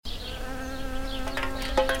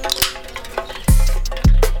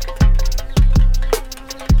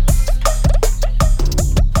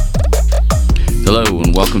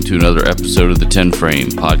welcome to another episode of the 10 Frame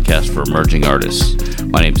podcast for emerging artists.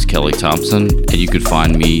 My name is Kelly Thompson, and you can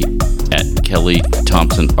find me at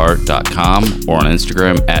kellythompsonart.com or on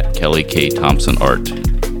Instagram at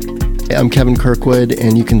kellykthompsonart. I'm Kevin Kirkwood,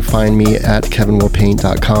 and you can find me at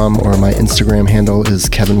kevinwillpaint.com, or my Instagram handle is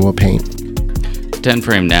kevinwillpaint. 10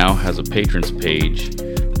 Frame now has a patrons page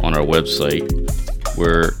on our website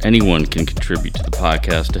where anyone can contribute to the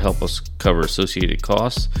podcast to help us cover associated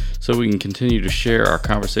costs so we can continue to share our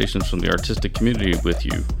conversations from the artistic community with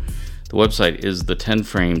you. The website is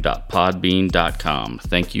the10frame.podbean.com.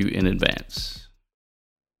 Thank you in advance.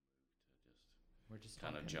 We're just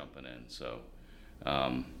kind of jumping in. So,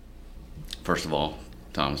 first of all,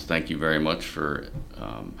 Thomas, thank you very much for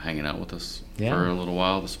hanging out with us for a little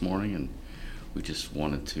while this morning. And we just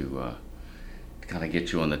wanted to kind of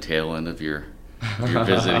get you on the tail end of your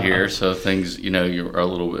visit here, so things, you're a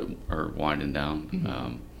little bit are winding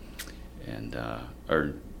down.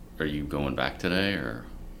 Are you going back today, or?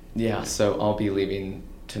 Yeah, so I'll be leaving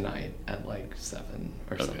tonight at like 7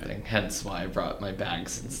 or something. Hence why I brought my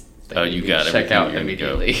bags. Since you got it. Check out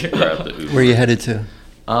immediately. Grab the Uber. Where are you headed to?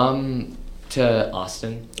 To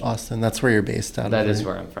Austin. Austin, that's where you're based out of. That is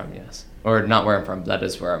where I'm from, yes. Or not where I'm from. That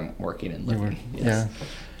is where I'm working and living. Yes.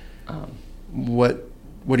 Yeah.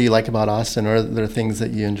 What do you like about Austin? Or are there things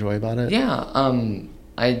that you enjoy about it? Yeah.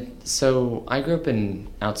 I grew up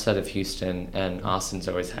outside of Houston, and Austin's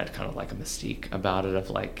always had kind of like a mystique about it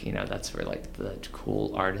of like, that's where like the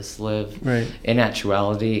cool artists live. Right. In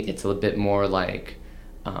actuality, it's a little bit more like,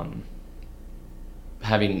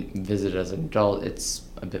 having visited as an adult, it's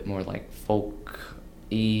a bit more like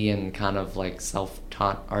folk-y and kind of like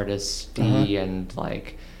self-taught artist-y and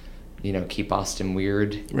like, keep Austin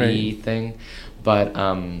weird-y thing. But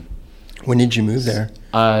when did you move there?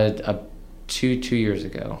 2 years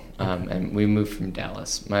ago, and we moved from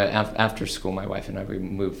Dallas. After school, my wife and I, we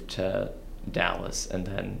moved to Dallas, and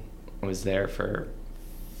then I was there for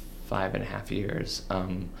 5.5 years.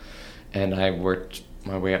 And I worked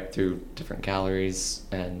my way up through different galleries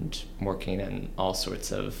and working in all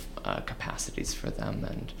sorts of capacities for them,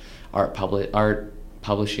 and art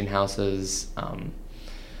publishing houses.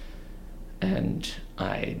 And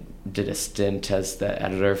I did a stint as the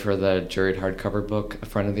editor for the juried hardcover book, A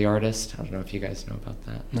Friend of the Artist. I don't know if you guys know about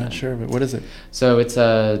that. Not sure, but what is it? So it's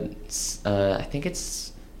I think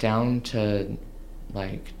it's down to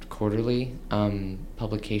like quarterly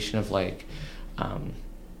publication of like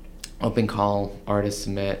open call, artists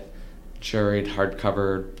submit, juried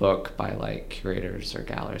hardcover book by like curators or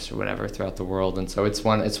gallerists or whatever throughout the world. And so it's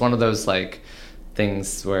one of those like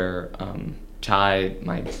things where Chai,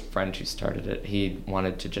 my friend who started it, he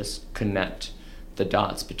wanted to just connect the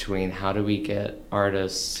dots between how do we get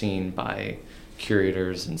artists seen by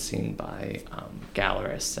curators and seen by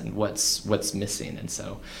gallerists, and what's missing. And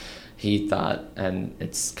so he thought, and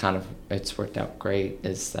it's worked out great,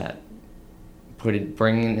 is that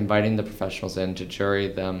inviting the professionals in to jury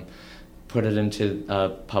them, put it into a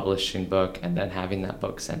publishing book, and then having that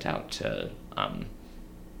book sent out to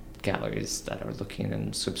galleries that are looking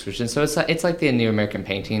in subscription. So it's like the New American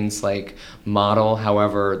Paintings like model.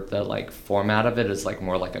 However, the like format of it is like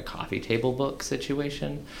more like a coffee table book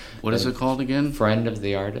situation. What is it called again? Friend of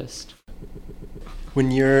the Artist.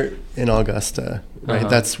 When you're in Augusta, right?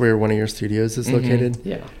 That's where one of your studios is located.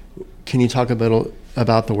 Yeah. Can you talk a bit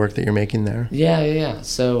about the work that you're making there? Yeah.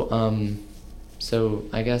 So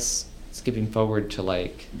I guess skipping forward to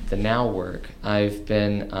like the now work, I've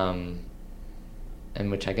been and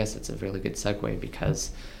which I guess it's a really good segue,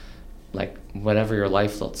 because like whatever your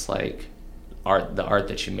life looks like, the art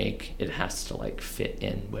that you make, it has to like fit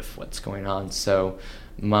in with what's going on. So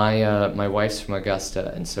my wife's from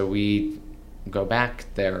Augusta, and so we go back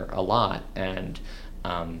there a lot, and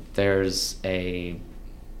there's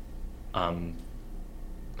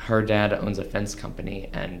her dad owns a fence company,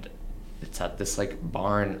 and it's at this like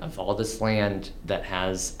barn of all this land that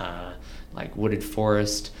has like wooded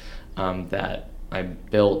forest that I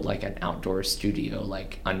built like an outdoor studio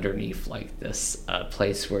like underneath like this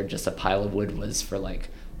place where just a pile of wood was for like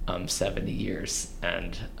 70 years,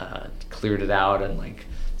 and cleared it out and like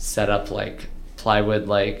set up like plywood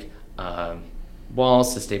like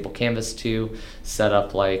walls to staple canvas to, set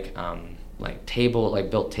up like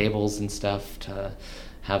built tables and stuff to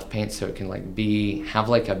have paint so it can like have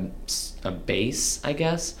like a base, I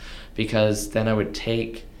guess, because then I would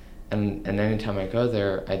take and anytime I go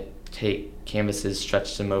there, I'd take canvases,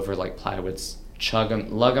 stretch them over like plywoods,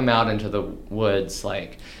 lug them out into the woods,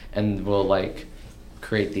 like, and we'll like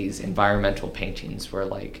create these environmental paintings where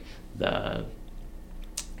like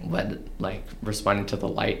responding to the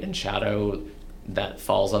light and shadow that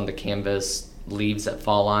falls on the canvas leaves that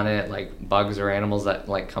fall on it, like bugs or animals that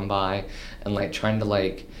like come by, and like trying to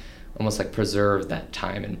like almost like preserve that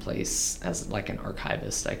time and place as like an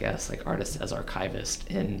archivist, I guess, like artist as archivist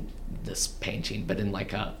in this painting, but in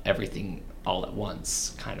like a everything all at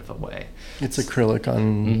once kind of a way. It's acrylic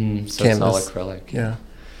on so canvas. It's all acrylic. Yeah.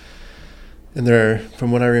 And they're,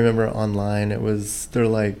 from what I remember online, they're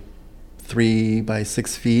like 3 by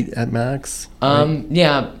 6 feet at max. Right?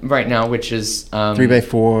 Yeah, right now, which is 3 by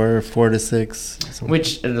 4, 4 to 6.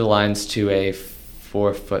 Which aligns to a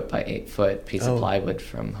 4 foot by 8 foot piece of plywood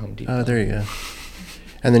from Home Depot. Oh, there you go.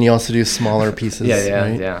 And then you also do smaller pieces.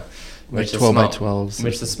 Yeah. Like Which 12 by 12s.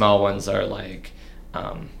 Which the small ones are like,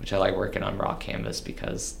 which I like working on raw canvas,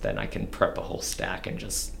 because then I can prep a whole stack and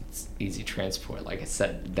just, it's easy transport. Like I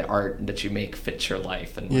said, the art that you make fits your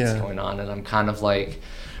life and what's going on. And I'm kind of like,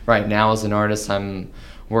 right now as an artist, I'm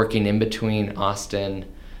working in between Austin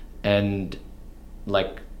and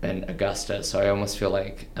Augusta, so I almost feel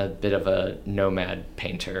like a bit of a nomad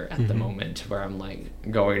painter at the moment, where I'm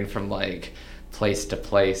like going from like place to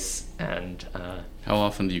place. And how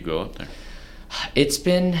often do you go up there? It's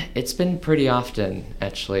been pretty often,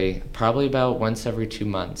 actually. Probably about once every 2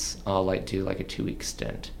 months I'll like do like a 2-week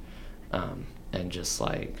stint, and just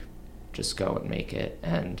go and make it.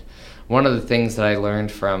 And one of the things that I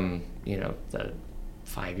learned from the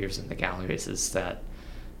 5 years in the galleries is that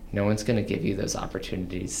no one's going to give you those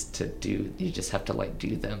opportunities to do. You just have to like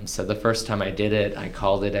do them. So the first time I did it, I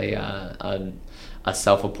called it a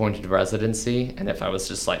self-appointed residency, and if I was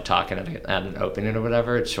just like talking at an opening or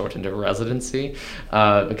whatever, it's shortened to residency,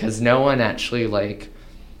 because no one actually like,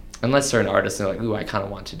 unless they're an artist and they're like, ooh, I kind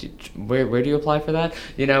of want to do, where do you apply for that?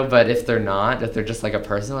 But if they're not, if they're just like a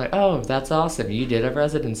person like, oh, that's awesome, you did a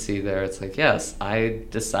residency there. It's like, yes, I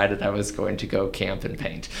decided I was going to go camp and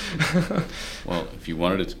paint. Well, if you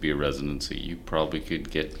wanted it to be a residency, you probably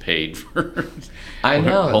could get paid for I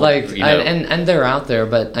know, and they're out there,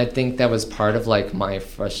 but I think that was part of like my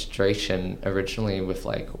frustration originally with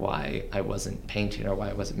like why I wasn't painting or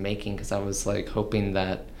why I wasn't making, because I was like hoping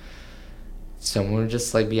that someone would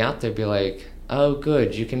just like be out there, be like, oh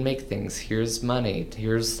good, you can make things, here's money,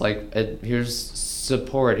 here's like here's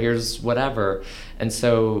support, here's whatever. And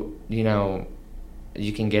so you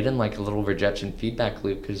can get in like a little rejection feedback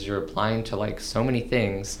loop, because you're applying to like so many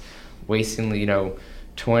things, wasting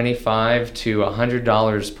 $25 to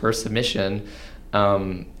 $100 per submission,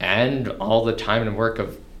 and all the time and work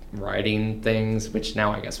of writing things, which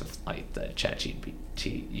now I guess with like the ChatGPT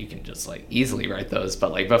you can just like easily write those,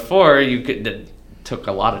 but like before it took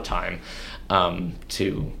a lot of time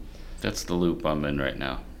to. That's the loop I'm in right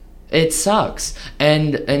now. It sucks,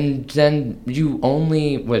 and then you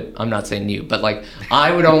only I'm not saying you, but like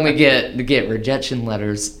I would only get rejection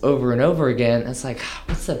letters over and over again. It's like,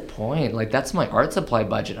 what's the point? Like that's my art supply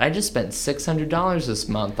budget. I just spent $600 this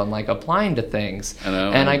month on like applying to things,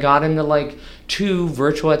 and I got into like 2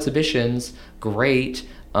 virtual exhibitions. Great,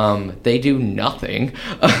 they do nothing.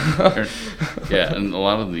 Yeah, and a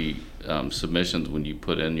lot of the submissions, when you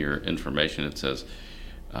put in your information, it says,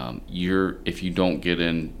 if you don't get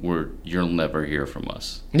in, you'll never hear from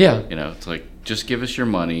us. Yeah. It's like, just give us your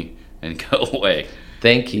money and go away.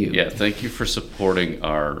 Thank you. Yeah, thank you for supporting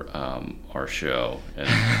our show. And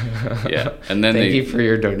and then thank you for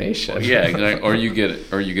your donation. Well, yeah, exactly. Or you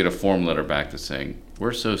get a form letter back that's saying,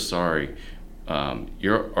 we're so sorry.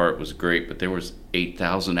 Your art was great, but there was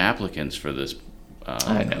 8,000 applicants for this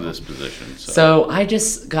this position. So I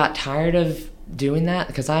just got tired of doing that,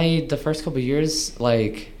 because the first couple of years,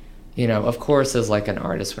 like, of course, as like an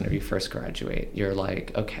artist, whenever you first graduate, you're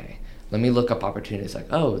like, okay, let me look up opportunities. Like,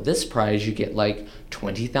 oh, this prize, you get like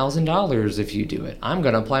 $20,000 if you do it. I'm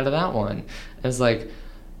going to apply to that one. It's like,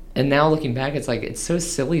 and now looking back, it's like, it's so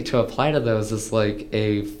silly to apply to those as like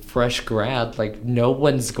a fresh grad. Like no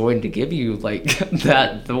one's going to give you like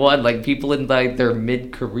the one, like people in like their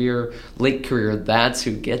mid-career, late career, that's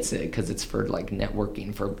who gets it, because it's for like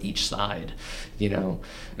networking for each side,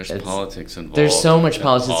 There's politics involved. There's so much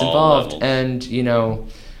politics involved, levels. And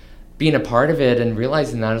being a part of it and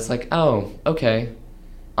realizing that, it's like, oh, okay,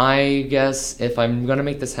 I guess if I'm going to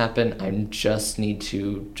make this happen, I just need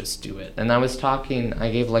to just do it. And I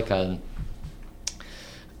gave like I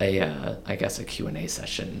guess a Q&A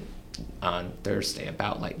session on Thursday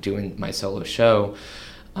about like doing my solo show,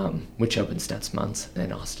 which opens next month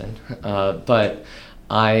in Austin. But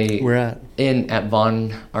Where at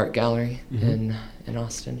Vaughn Art Gallery in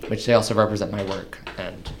Austin, which they also represent my work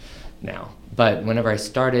and now. But whenever I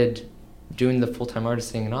started doing the full-time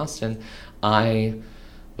artist thing in Austin, I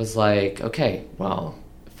was like, okay, well,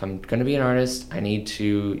 if I'm going to be an artist, I need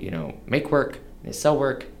to, make work, I need to sell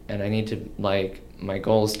work, and I need to, like, my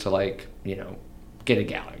goal is to like, get a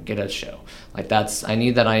gallery, get a show. Like I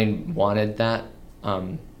knew that I wanted that,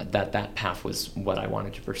 that path was what I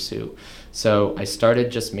wanted to pursue. So I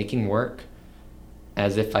started just making work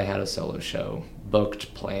as if I had a solo show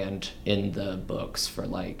booked, planned in the books for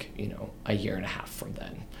like, a year and a half from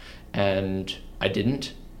then. And I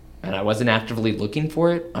didn't. And I wasn't actively looking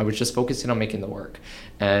for it. I was just focusing on making the work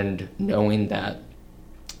and knowing that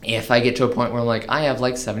if I get to a point where I'm like, I have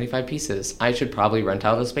like 75 pieces, I should probably rent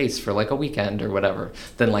out a space for like a weekend or whatever,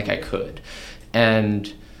 then like I could.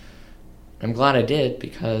 And I'm glad I did,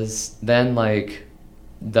 because then like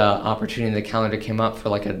the opportunity in the calendar came up for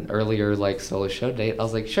like an earlier like solo show date. I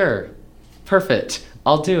was like, sure, perfect,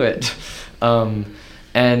 I'll do it.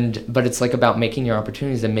 But it's like about making your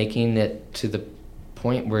opportunities and making it to the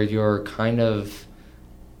point where you're kind of,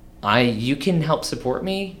 you can help support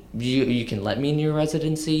me. You can let me in your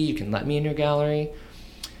residency. You can let me in your gallery,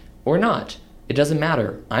 or not. It doesn't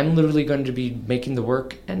matter. I'm literally going to be making the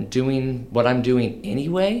work and doing what I'm doing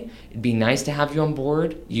anyway. It'd be nice to have you on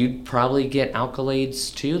board. You'd probably get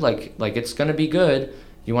accolades too. Like it's going to be good.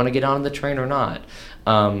 You want to get on the train or not?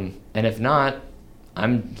 And if not,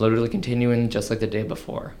 I'm literally continuing just like the day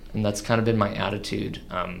before. And that's kind of been my attitude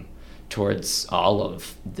towards all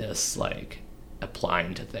of this, like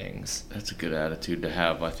applying to things. That's a good attitude to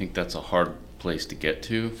have. I think that's a hard place to get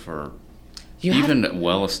to for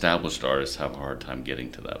well-established artists have a hard time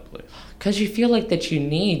getting to that place. Because you feel like that you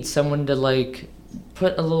need someone to like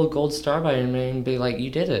put a little gold star by your name and be like, you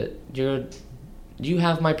did it. You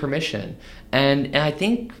have my permission. And I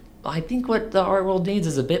think what the art world needs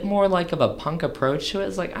is a bit more like of a punk approach to it.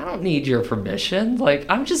 It's like, I don't need your permission. Like,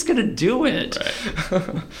 I'm just gonna do it.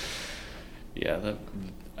 Right. Yeah,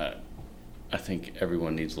 I think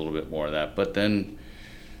everyone needs a little bit more of that. But then,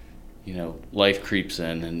 life creeps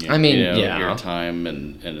in, and your time,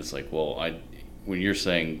 and it's like, well, when you're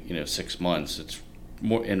saying 6 months, it's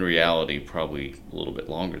more in reality probably a little bit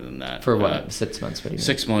longer than that. For what? 6 months? What do you mean?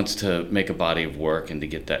 6 months to make a body of work and to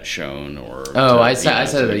get that shown, or I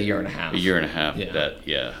said a year and a half. A year and a half.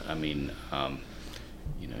 Yeah. I mean,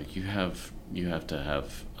 you have to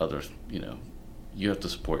have other, you have to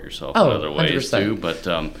support yourself in other ways 100%.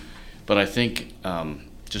 Too. But I think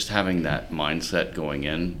just having that mindset going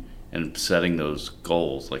in and setting those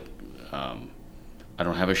goals, like I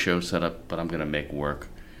don't have a show set up, but I'm going to make work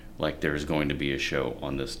like there's going to be a show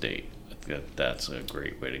on this date. That's a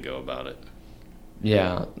great way to go about it.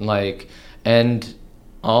 Yeah, like, and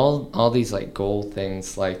all these like goal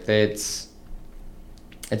things, like it's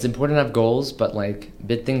important to have goals, but like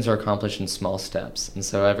big things are accomplished in small steps. And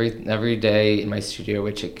so every day in my studio,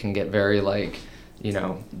 which it can get very like,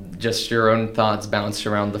 just your own thoughts bounced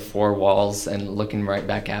around the four walls and looking right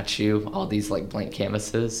back at you, all these like blank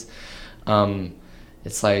canvases.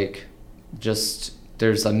 It's like just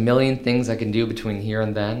there's a million things I can do between here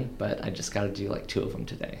and then, but I just got to do like 2 of them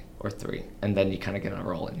today or 3. And then you kind of get on a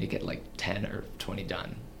roll and you get like 10 or 20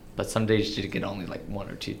 done. But some days you get only like 1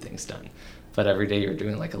 or 2 things done. But every day you're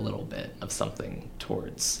doing like a little bit of something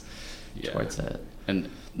towards it. And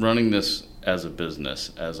running this as a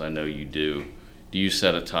business, as I know you do you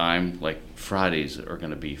set a time, like Fridays are going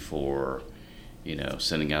to be for,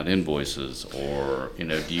 sending out invoices, or, do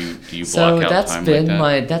you block out time like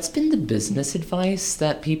that? That's been the business advice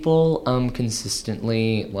that people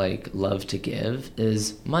consistently like love to give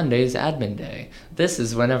is Monday's admin day. This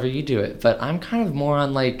is whenever you do it. But I'm kind of more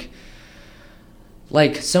on like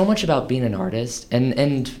so much about being an artist, and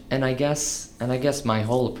I guess my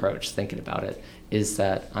whole approach thinking about it is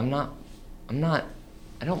that I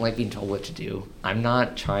don't like being told what to do. I'm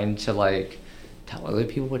not trying to like tell other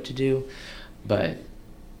people what to do, but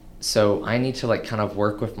so I need to like kind of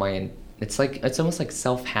work with it's almost like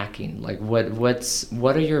self-hacking. Like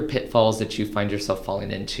what are your pitfalls that you find yourself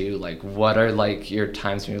falling into? Like what are like your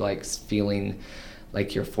times when you're like feeling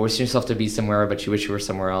like you're forcing yourself to be somewhere but you wish you were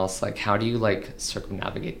somewhere else? Like how do you like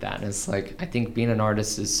circumnavigate that? And it's like I think being an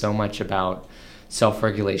artist is so much about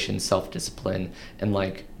self-regulation, self-discipline, and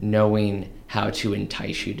like knowing how to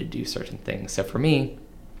entice you to do certain things. So for me,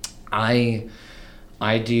 I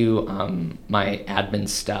do my admin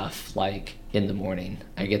stuff like in the morning.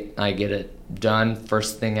 I get it done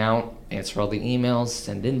first thing out, answer all the emails,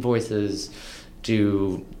 send invoices,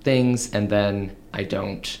 do things, and then I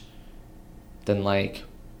don't. Then like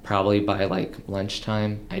probably by like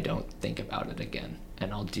lunchtime, I don't think about it again.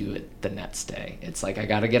 And I'll do it the next day. It's like I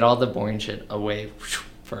gotta get all the boring shit away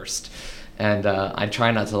first, and I try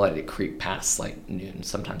not to let it creep past like noon.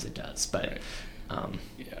 Sometimes it does, but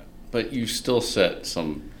yeah, But you still set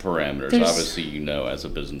some parameters. Obviously, as a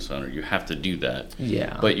business owner, you have to do that.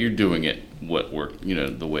 Yeah. But you're doing it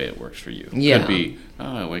the way it works for you. Yeah. Could be,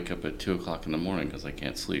 I wake up at 2:00 in the morning because I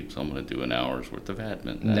can't sleep, so I'm going to do an hour's worth of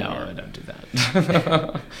admin. No, I don't do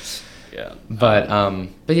that. Yeah.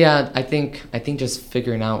 But yeah, I think just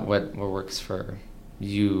figuring out what works for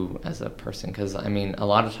you as a person, because I mean, a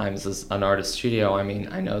lot of times as an artist studio, I mean,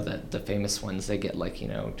 I know that the famous ones, they get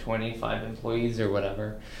 25 employees or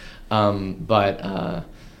whatever, but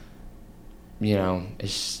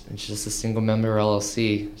it's just a single member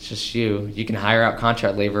LLC. It's just you can hire out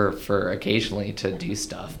contract labor for occasionally to do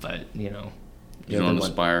stuff, but you don't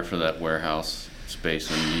aspire for that warehouse space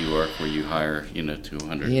in New York where you hire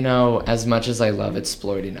 200. As much as I love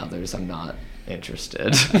exploiting others, I'm not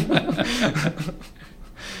interested.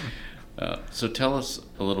 So tell us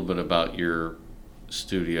a little bit about your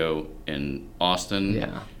studio in Austin.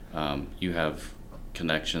 Yeah. You have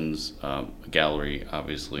connections, a gallery,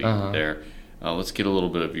 obviously, there. Let's get a little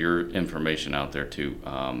bit of your information out there too.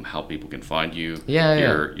 How people can find you.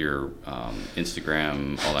 Your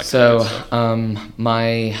Instagram, all that kind of stuff. So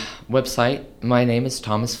my website, my name is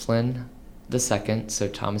Thomas Flynn II, so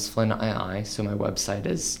Thomas Flynn II. So my website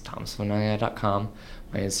is thomasflynnii.com.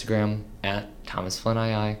 My Instagram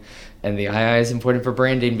 @ThomasFlynnII. And the II is important for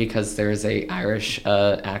branding because there's a Irish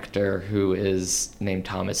actor who is named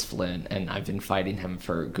Thomas Flynn, and I've been fighting him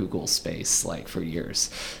for Google space for years.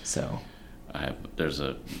 So there's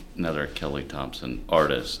another Kelly Thompson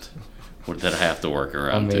artist that I have to work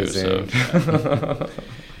around Amazing. too. So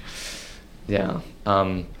yeah.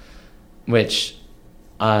 Which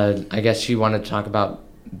I guess you want to talk about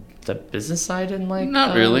the business side and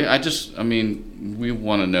not really. We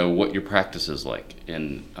want to know what your practice is like,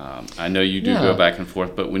 and I know you do go back and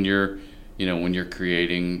forth, but when you're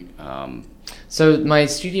creating so my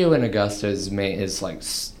studio in Augusta is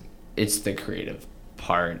it's the creative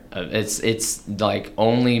part of it's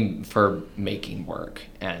only for making work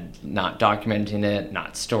and not documenting it,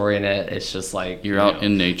 not storing it. It's just you're out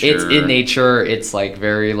in nature. It's in nature. It's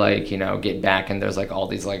very get back, and there's all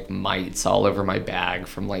these mites all over my bag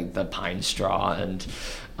from the pine straw, and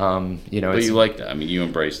but you like that. You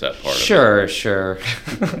embrace that part sure, of it. Sure.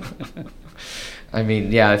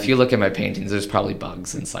 If you look at my paintings, there's probably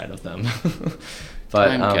bugs inside of them. But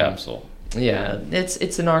time capsule. Yeah,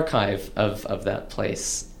 it's an archive of that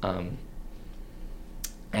place.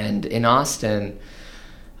 And in Austin,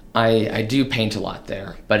 I do paint a lot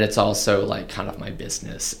there, but it's also kind of my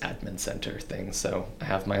business admin center thing. So I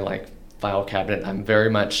have my file cabinet. I'm very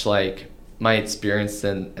much my experience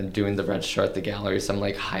in doing the registrar at the galleries. I'm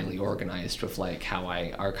highly organized with how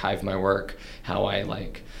I archive my work, how I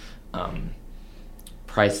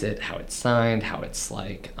price it, how it's signed, how it's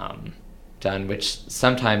done, which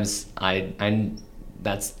sometimes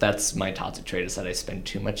that's my toxic trait, is that I spend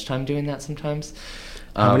too much time doing that sometimes.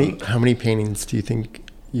 How many paintings do you think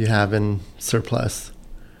you have in surplus?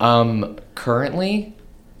 Currently,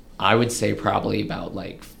 I would say probably about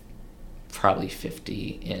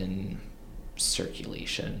 50 in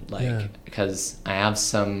circulation, because I have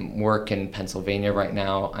some work in Pennsylvania right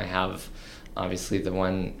now. I have obviously the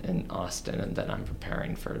one in Austin, and then I'm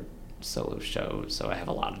preparing for solo show, so I have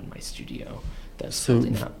a lot in my studio that's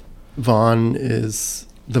building up. Vaughn is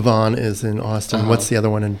in Austin. What's the other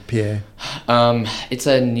one in PA? It's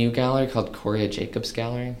a new gallery called Coria Jacobs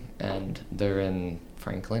Gallery, and they're in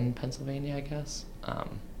Franklin, Pennsylvania, I guess,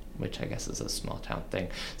 which I guess is a small town thing.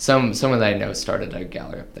 Someone that I know started a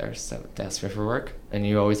gallery up there, so they asked me for work, and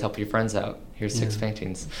you always help your friends out. Here's 6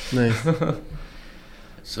 paintings. Nice.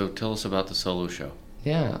 So tell us about the solo show.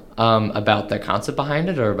 Yeah, about the concept behind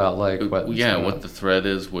it, or about what? Yeah, what the thread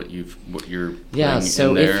is, what you're putting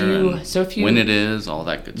in there, if you when it is, all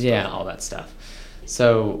that good stuff. Yeah, all that stuff.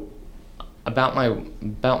 So about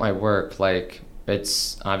my work,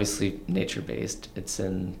 it's obviously nature based. It's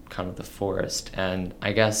in kind of the forest, and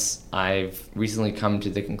I guess I've recently come to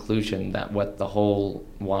the conclusion that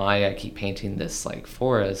why I keep painting this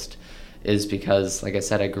forest is because, like I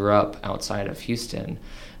said, I grew up outside of Houston.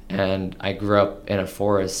 And I grew up in a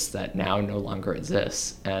forest that now no longer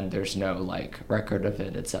exists, and there's no record of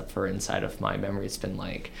it except for inside of my memory. It's been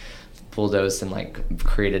bulldozed and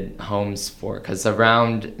created homes for, because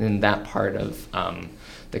around in that part of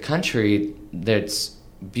the country, there's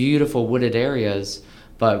beautiful wooded areas,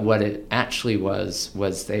 but what it actually was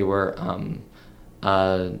they were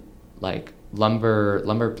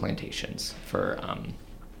lumber plantations for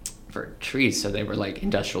trees. So they were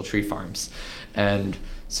industrial tree farms, and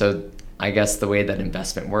so I guess the way that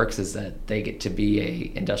investment works is that they get to be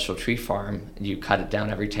a industrial tree farm. You cut it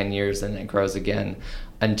down every 10 years and it grows again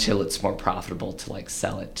until it's more profitable to like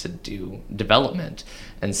sell it to do development.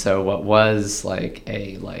 And so what was like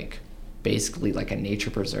basically like a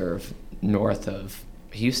nature preserve north of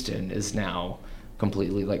Houston is now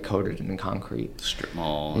completely like coated in concrete. Strip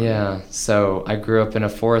mall. Yeah. So I grew up in a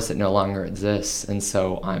forest that no longer exists. And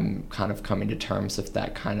so I'm kind of coming to terms with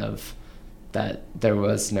that that there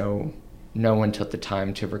was no one took the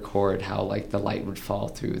time to record how like the light would fall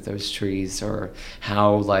through those trees, or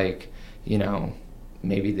how like, you know,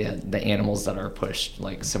 maybe the animals that are pushed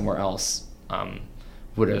like somewhere else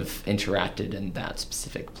would have interacted in that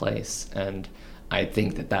specific place. And I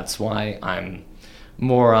think that that's why I'm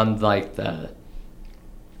more on like the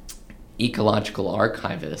ecological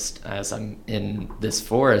archivist, as I'm in this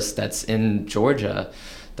forest that's in Georgia,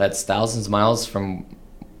 that's 1,000 miles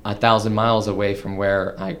away from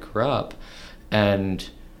where I grew up. And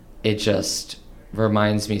it just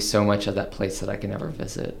reminds me so much of that place that I can never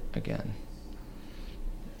visit again.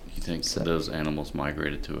 You think those animals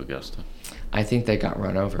migrated to Augusta? I think they got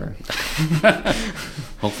run over.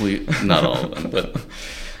 Hopefully not all of them, but...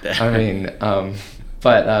 I mean,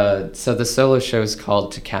 so the solo show is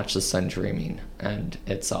called To Catch the Sun Dreaming, and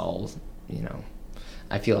it's all, you know,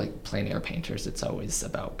 I feel like plein air painters, it's always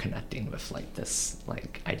about connecting with like this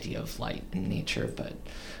like idea of light and nature, but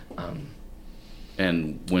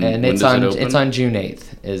and when does it open? It's on June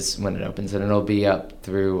 8th is when it opens, and it'll be up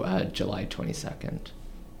through July 22nd.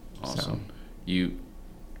 Awesome. So. You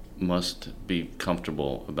must be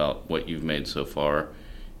comfortable about what you've made so far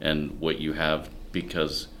and what you have,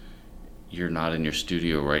 because you're not in your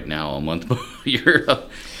studio right now a month. You're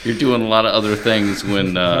doing a lot of other things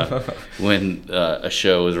when a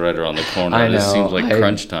show is right around the corner. I know. This seems like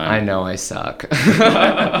crunch time. I know I suck.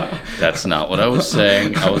 That's not what I was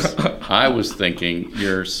saying. I was thinking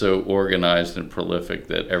you're so organized and prolific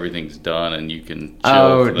that everything's done and you can chill.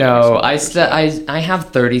 Oh no, I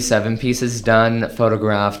have 37 pieces done,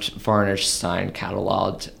 photographed, varnished, signed,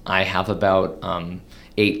 cataloged. I have about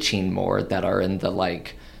 18 more that are in the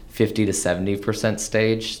like 50 to 70%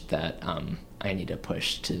 stage that I need to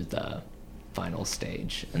push to the final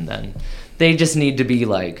stage, and then they just need to be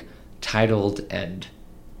like titled and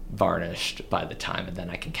varnished by the time, and then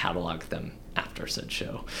I can catalog them after said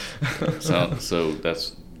show. so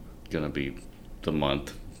that's gonna be the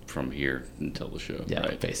month from here until the show. Yeah,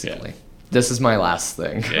 right? basically. Yeah. This is my last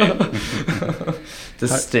thing.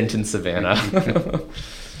 This stint in Savannah.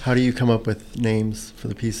 How do you come up with names for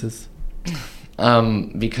the pieces?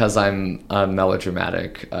 Because I'm a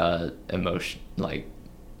melodramatic, emotion, like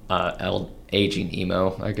aging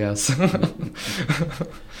emo, I guess.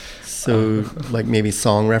 So, like maybe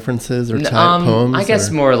song references or poems? I guess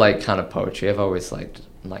more like kind of poetry. I've always liked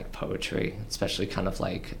poetry, especially kind of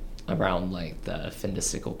like around like the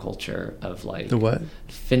Findicicle culture of like the what?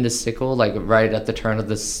 Findicicle, like right at the turn of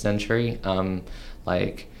this century.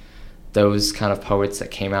 Like those kind of poets that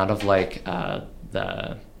came out of like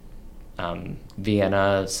the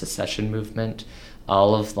Vienna secession movement,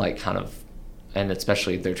 all of like kind of, and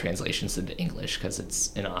especially their translations into English because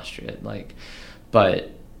it's in Austria, like,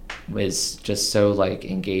 but was just so like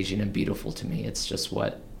engaging and beautiful to me. It's just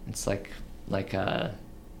it's like a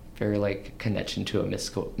very like connection to a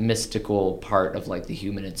mystical part of like the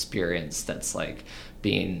human experience that's like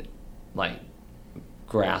being like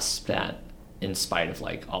grasped at in spite of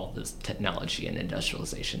like all this technology and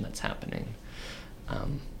industrialization that's happening.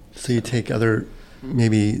 So you take other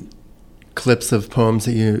maybe clips of poems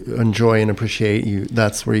that you enjoy and appreciate.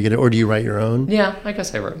 That's where you get it, or do you write your own? Yeah, I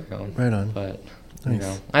guess I write my own. Right on. But nice. You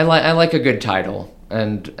know, I like a good title,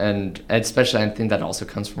 and especially I think that also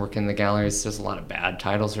comes from working in the galleries. There's a lot of bad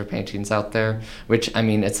titles for paintings out there, which I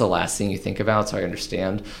mean it's the last thing you think about, so I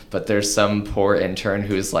understand. But there's some poor intern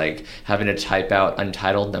who's like having to type out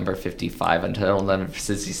untitled number 55, untitled number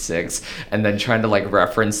 66, and then trying to like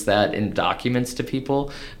reference that in documents to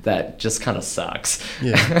people. That just kind of sucks.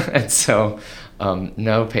 Yeah. And so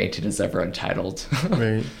no painting is ever untitled.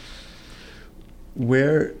 Right.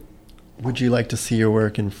 Where would you like to see your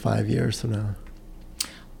work in 5 years from now?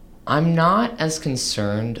 I'm not as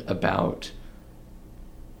concerned about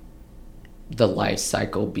the life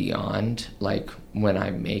cycle beyond, like when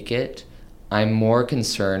I make it. I'm more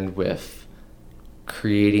concerned with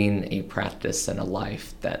creating a practice and a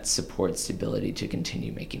life that supports the ability to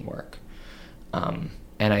continue making work.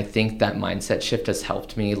 And I think that mindset shift has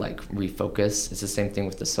helped me like refocus. It's the same thing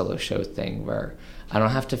with the solo show thing, where I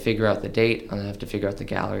don't have to figure out the date. I don't have to figure out the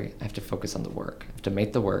gallery. I have to focus on the work. I have to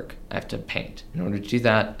make the work. I have to paint. In order to do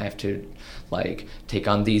that, I have to like take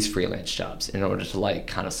on these freelance jobs. In order to like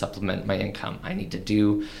kind of supplement my income, I need to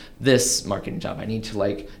do this marketing job. I need to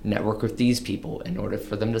like network with these people in order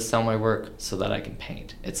for them to sell my work so that I can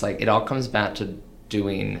paint. It's like it all comes back to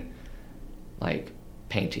doing like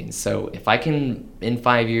painting. So if I can, in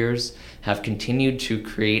 5 years, have continued to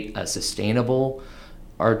create a sustainable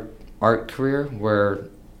art career where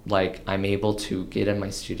like I'm able to get in my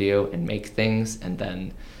studio and make things, and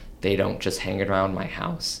then they don't just hang around my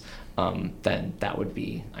house, then that would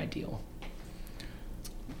be ideal.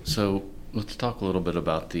 So let's talk a little bit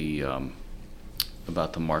about the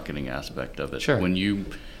marketing aspect of it. Sure.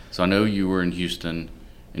 So I know you were in Houston,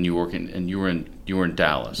 and you were in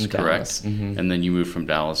Dallas, correct? Dallas. Mm-hmm. And then you moved from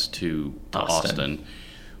Dallas to Austin.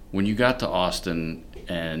 When you got to Austin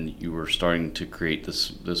and you were starting to create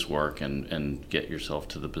this work and get yourself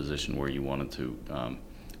to the position where you want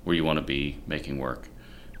to be making work,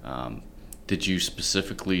 did you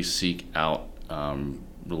specifically seek out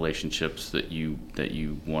relationships that you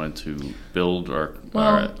wanted to build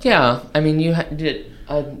yeah, I mean you have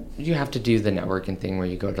to do the networking thing where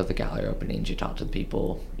you go to the gallery openings, you talk to the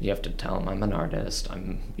people, you have to tell them I'm an artist, I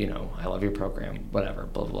love your program, whatever,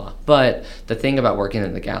 blah blah blah. But the thing about working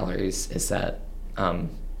in the galleries is that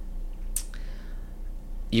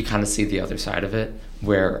you kind of see the other side of it,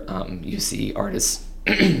 where you see artists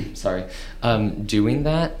doing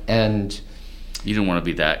that, and you don't want to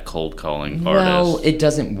be that cold calling artist. Well, it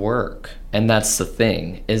doesn't work. And that's the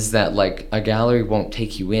thing, is that like a gallery won't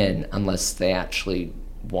take you in unless they actually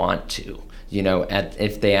want to,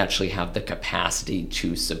 if they actually have the capacity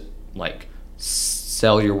to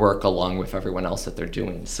sell your work along with everyone else that they're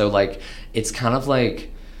doing. So like, it's kind of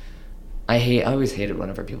like, I always hated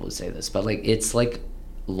whenever people say this, but like, it's like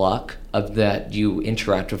luck of that you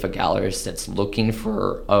interact with a gallerist that's looking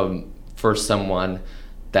for someone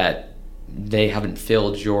that they haven't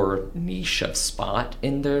filled your niche of spot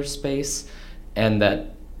in their space, and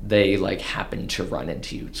that they like happen to run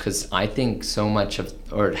into you. Because I think so much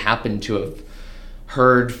happened to have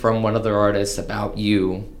heard from one of their artists about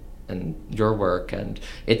you and your work, and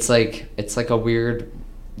it's like a weird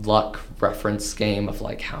luck reference game of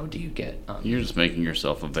like, how do you get you're just making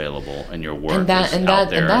yourself available, and your work that's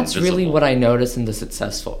visible. Really what I notice in the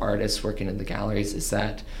successful artists working in the galleries, is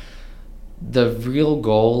that the real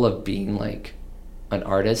goal of being like an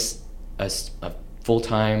artist, a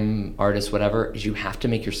full-time artist, whatever, is you have to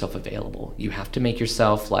make yourself available. You have to make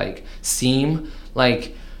yourself like seem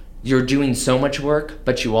like you're doing so much work,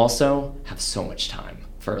 but you also have so much time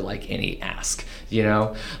for like any ask,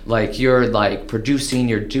 like you're like producing,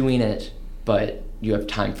 you're doing it, but you have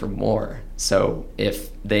time for more. So if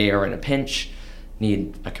they are in a pinch,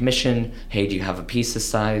 need a commission, hey, do you have a piece this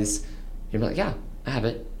size? You're like, yeah, I have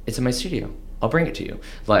it. It's in my studio. I'll bring it to you.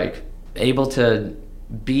 Like, able to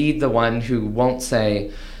be the one who won't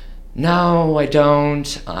say, no, I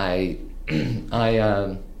don't. I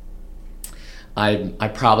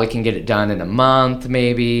probably can get it done in a month,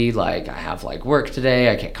 maybe. Like, I have like work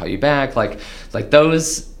today. I can't call you back. Like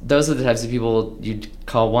those are the types of people you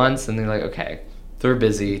call once, and they're like, okay, they're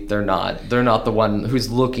busy. They're not the one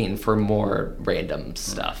who's looking for more random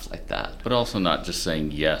stuff like that. But also not just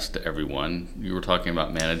saying yes to everyone. You were talking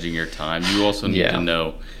about managing your time. You also need to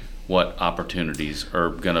know what opportunities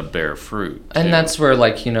are going to bear fruit. And that's where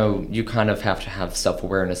like, you kind of have to have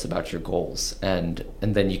self-awareness about your goals. And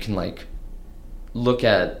then you can like look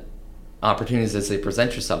at opportunities as they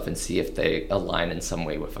present yourself and see if they align in some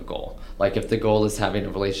way with a goal. Like if the goal is having a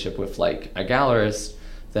relationship with like a gallerist,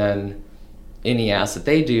 then any ask that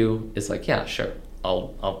they do is like, yeah, sure,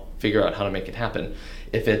 I'll figure out how to make it happen.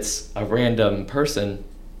 If it's a random person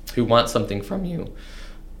who wants something from you,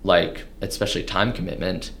 like especially time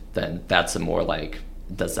commitment, then that's a more like,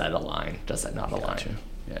 does that align? Does that not align? Gotcha.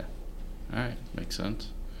 Yeah. All right, makes sense.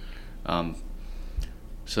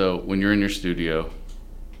 So when you're in your studio,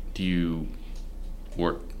 do you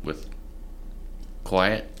work with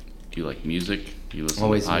quiet? Do you like music? Do you listen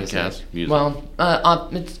to podcasts? Music? Well,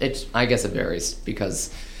 it's I guess it varies,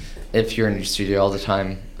 because if you're in your studio all the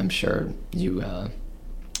time, I'm sure you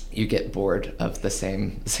get bored of the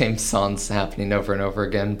same songs happening over and over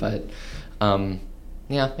again. But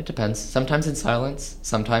yeah, it depends. Sometimes in silence,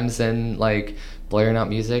 sometimes in like blaring out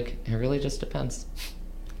music. It really just depends.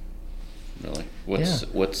 Really?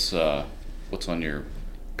 What's on your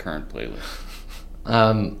current playlist?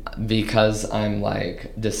 Because I'm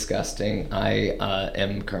like disgusting. I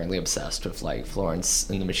am currently obsessed with like Florence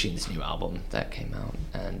and the Machine's new album that came out,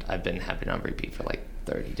 and I've been having it on repeat for like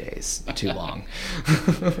 30 days. Too long.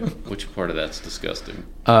 Which part of that's disgusting?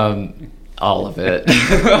 All of it.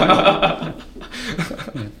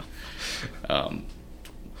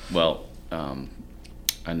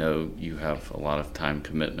 I know you have a lot of time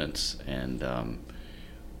commitments, and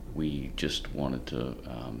we just wanted to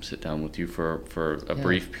sit down with you for a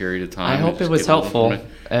brief period of time. I hope it was helpful,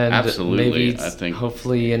 and absolutely. Maybe I think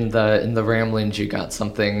hopefully in the ramblings you got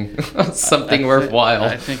something worthwhile.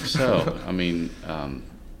 I think so. I mean,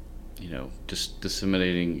 just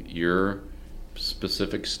disseminating your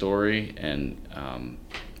specific story, and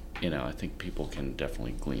I think people can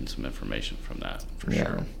definitely glean some information from that for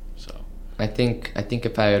sure. So I think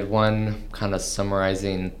if I had one kind of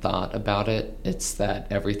summarizing thought about it, it's that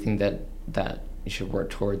everything that you should work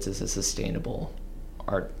towards is a sustainable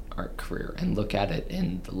art career, and look at it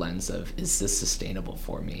in the lens of, is this sustainable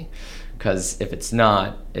for me? Because if it's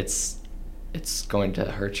not, it's going to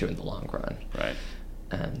hurt you in the long run. Right.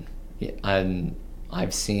 And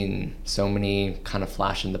I've seen so many kind of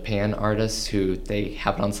flash in the pan artists who they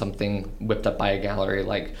have it on something whipped up by a gallery,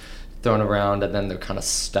 like thrown around, and then they're kind of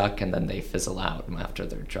stuck, and then they fizzle out after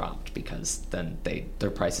they're dropped, because then their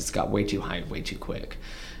prices got way too high way too quick.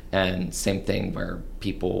 And same thing where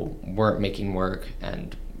people weren't making work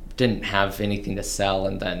and didn't have anything to sell,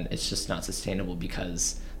 and then it's just not sustainable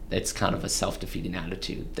because it's kind of a self-defeating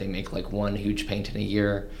attitude. They make like one huge painting a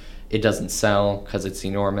year, it doesn't sell because it's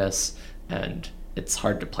enormous and it's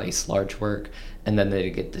hard to place large work, and then they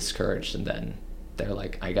get discouraged, and then they're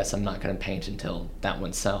like, I guess I'm not going to paint until that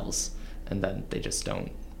one sells, and then they just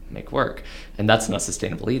don't make work, and that's not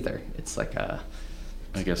sustainable either. It's like I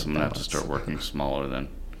guess I'm gonna have to start working smaller then.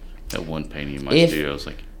 That one painting in my studio is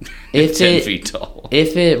like 10 feet tall. I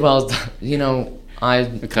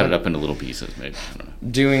cut it up into little pieces, maybe. I don't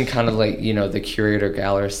know. Doing kind of like the curator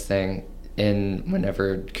gallerist thing.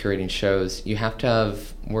 Whenever curating shows, you have to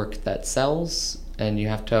have work that sells, and you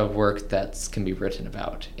have to have work that can be written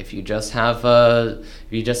about. If you just have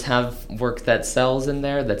work that sells in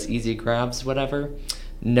there, that's easy grabs, whatever,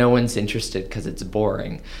 no one's interested because it's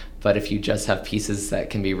boring. But if you just have pieces that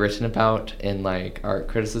can be written about in like art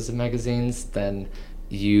criticism magazines, then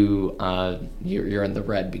you're in the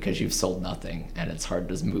red because you've sold nothing, and it's hard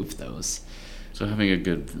to move those. So having a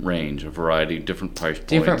good range, a variety, different price points.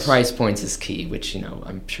 Different price points is key, which,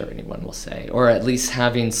 I'm sure anyone will say. Or at least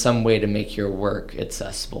having some way to make your work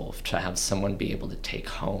accessible, to have someone be able to take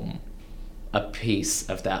home a piece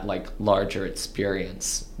of that like larger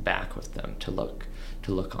experience back with them to look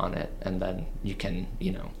on it, and then you can,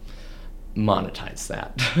 monetize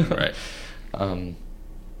that. Right.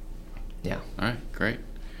 Yeah. All right, great.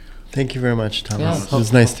 Thank you very much, Thomas. It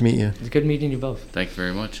was nice to meet you. It's good meeting you both. Thank you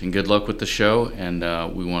very much, and good luck with the show. And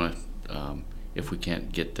we want to, if we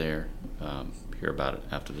can't get there, hear about it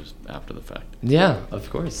after the fact. Yeah, of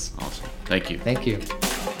course. Awesome. Thank you. Thank you.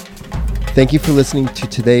 Thank you for listening to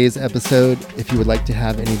today's episode. If you would like to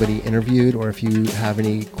have anybody interviewed, or if you have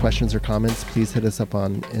any questions or comments, please hit us up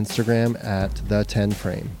on Instagram at The 10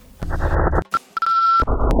 Frame.